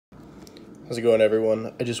How's it going,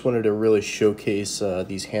 everyone? I just wanted to really showcase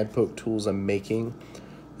these hand poke tools I'm making.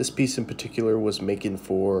 This piece in particular was making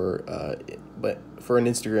for an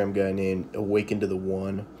Instagram guy named Awaken to the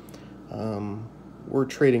One. We're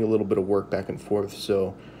trading a little bit of work back and forth,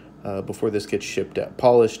 so before this gets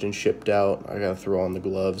polished and shipped out, I gotta throw on the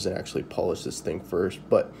gloves and actually polish this thing first.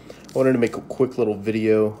 But I wanted to make a quick little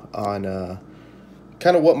video on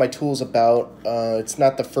kind of what my tool's about. It's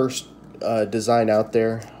not the first design out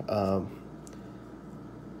there.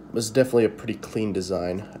 It was definitely a pretty clean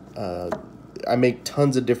design. I make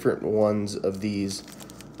tons of different ones of these.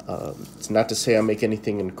 It's not to say I make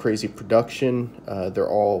anything in crazy production. They're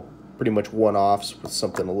all pretty much one-offs with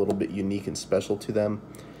something a little bit unique and special to them,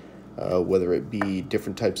 whether it be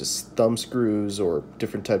different types of thumb screws or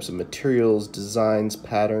different types of materials, designs,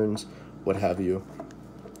 patterns, what have you.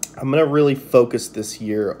 I'm going to really focus this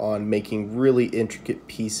year on making really intricate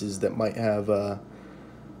pieces that might have,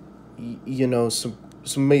 you know, some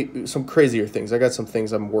crazier things. I got some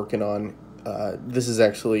things I'm working on. This is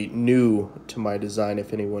actually new to my design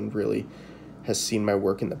if anyone really has seen my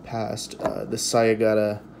work in the past. The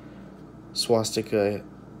Sayagata swastika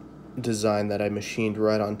design that I machined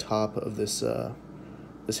right on top of this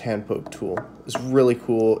this hand poke tool. It's really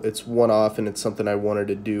cool. It's one-off, and it's something I wanted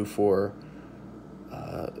to do for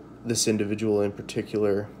this individual in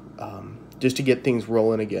particular, just to get things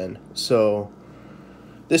rolling again. So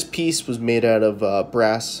this piece was made out of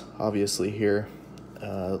brass, obviously here.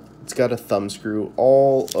 It's got a thumb screw.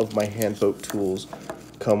 All of my hand poke tools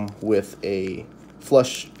come with a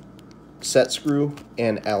flush set screw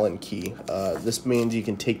and Allen key. This means you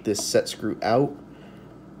can take this set screw out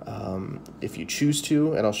if you choose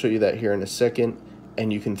to, and I'll show you that here in a second.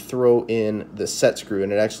 And you can throw in the set screw,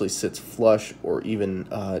 and it actually sits flush or even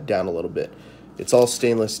down a little bit. It's all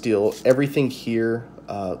stainless steel. Everything here,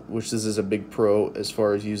 which this is a big pro as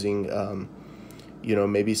far as using, you know,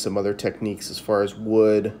 maybe some other techniques as far as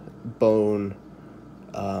wood, bone,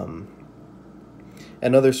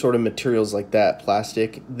 and other sort of materials like that,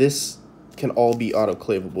 plastic. This can all be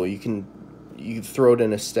autoclavable. You can throw it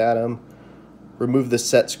in a statum, remove the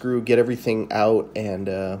set screw, get everything out,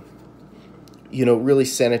 and you know, really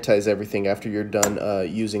sanitize everything after you're done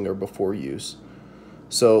using or before use.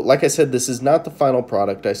 So like I said, this is not the final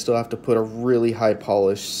product. I still have to put a really high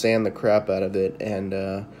polish, sand the crap out of it,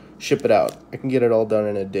 and ship it out. I can get it all done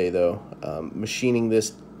in a day though. Machining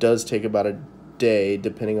this does take about a day,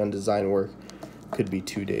 depending on design work. Could be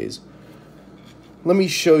 2 days. Let me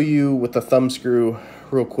show you with the thumb screw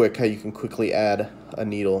real quick how you can quickly add a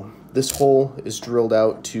needle. This hole is drilled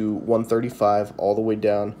out to 135 all the way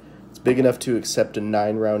down. It's big enough to accept a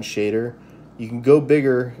 9-round shader. You can go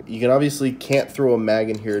bigger. You can obviously can't throw a mag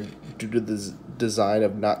in here due to the design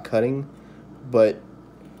of not cutting, but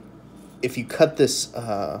if you cut this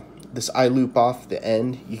this eye loop off the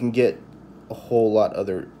end, you can get a whole lot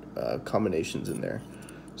other combinations in there.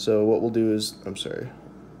 So what we'll do is, I'm sorry,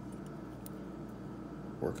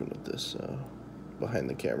 working with this behind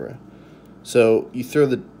the camera. So you throw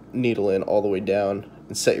the needle in all the way down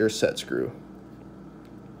and set your set screw.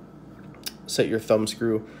 Set your thumb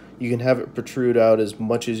screw. You can have it protrude out as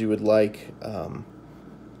much as you would like. And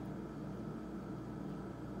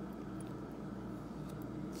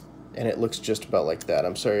it looks just about like that.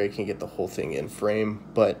 I'm sorry I can't get the whole thing in frame,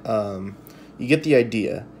 but you get the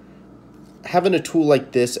idea. Having a tool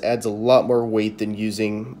like this adds a lot more weight than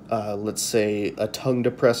using, let's say, a tongue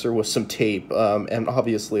depressor with some tape, and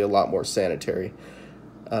obviously a lot more sanitary.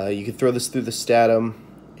 You can throw this through the statum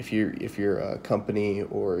if you're a company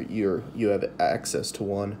or you have access to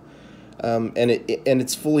one, and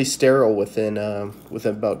it's fully sterile within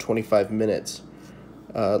about 25 minutes.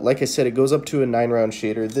 Like I said, it goes up to a 9-round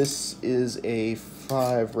shader. This is a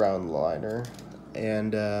 5-round liner,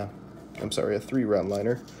 and I'm sorry, a 3-round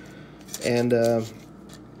liner, and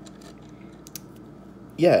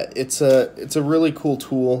yeah, it's a really cool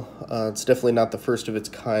tool. It's definitely not the first of its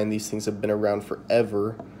kind. These things have been around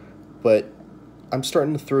forever, but I'm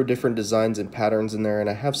starting to throw different designs and patterns in there, and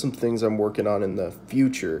I have some things I'm working on in the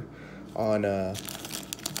future on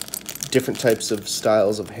different types of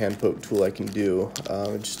styles of hand poke tool I can do.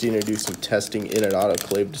 Just going to do some testing in an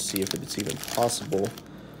autoclave to see if it's even possible.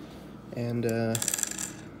 And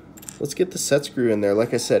let's get the set screw in there.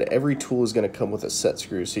 Like I said, every tool is going to come with a set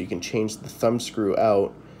screw, so you can change the thumb screw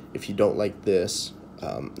out if you don't like this.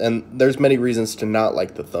 And there's many reasons to not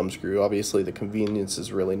like the thumb screw. Obviously, the convenience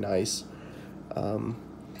is really nice.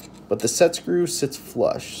 But the set screw sits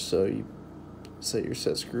flush, so you set your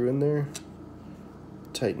set screw in there,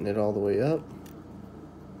 tighten it all the way up.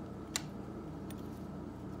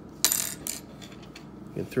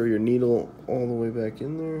 You can throw your needle all the way back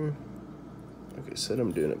in there. like I said,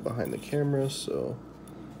 I'm doing it behind the camera, so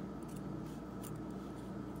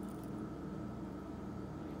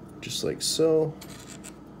just like so,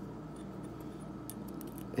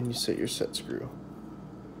 and you set your set screw.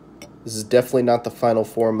 This is definitely not the final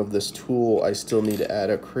form of this tool. I still need to add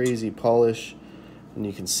a crazy polish, and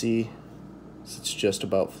you can see it's just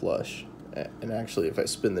about flush. And actually, if I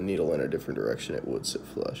spin the needle in a different direction, it would sit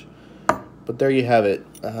flush. But there you have it.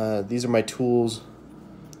 These are my tools.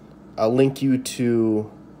 I'll link you to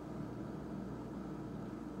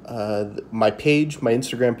my page, my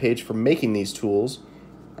Instagram page for making these tools.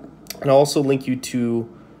 And I'll also link you to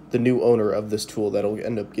the new owner of this tool that'll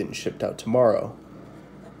end up getting shipped out tomorrow.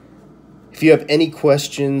 If you have any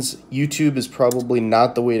questions, YouTube is probably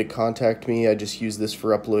not the way to contact me. I just use this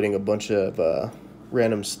for uploading a bunch of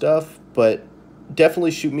random stuff. But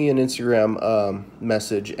definitely shoot me an Instagram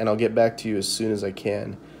message, and I'll get back to you as soon as I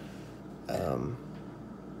can.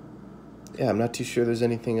 Yeah, I'm not too sure there's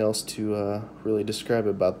anything else to really describe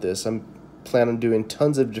about this. I'm planning on doing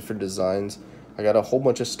tons of different designs. I got a whole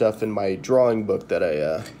bunch of stuff in my drawing book that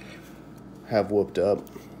I have whooped up.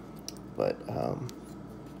 But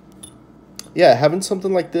yeah, having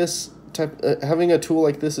something like this, having a tool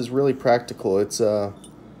like this is really practical. It's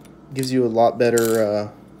gives you a lot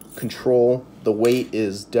better control. The weight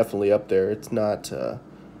is definitely up there. It's not,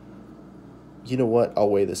 you know what, I'll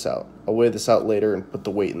weigh this out. I'll weigh this out later and put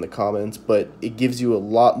the weight in the comments, but it gives you a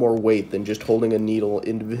lot more weight than just holding a needle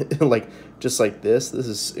just like this. This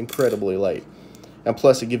is incredibly light. And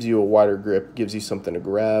plus it gives you a wider grip, gives you something to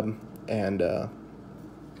grab and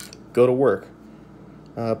go to work.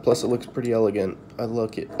 Plus it looks pretty elegant. I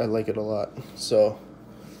like it a lot. So,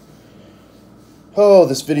 oh,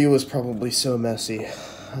 this video was probably so messy.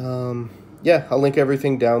 Yeah, I'll link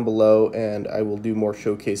everything down below, and I will do more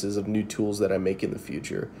showcases of new tools that I make in the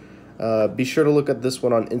future. Be sure to look at this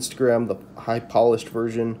one on Instagram, the high polished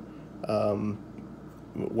version,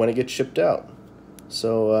 when it gets shipped out.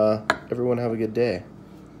 So everyone have a good day.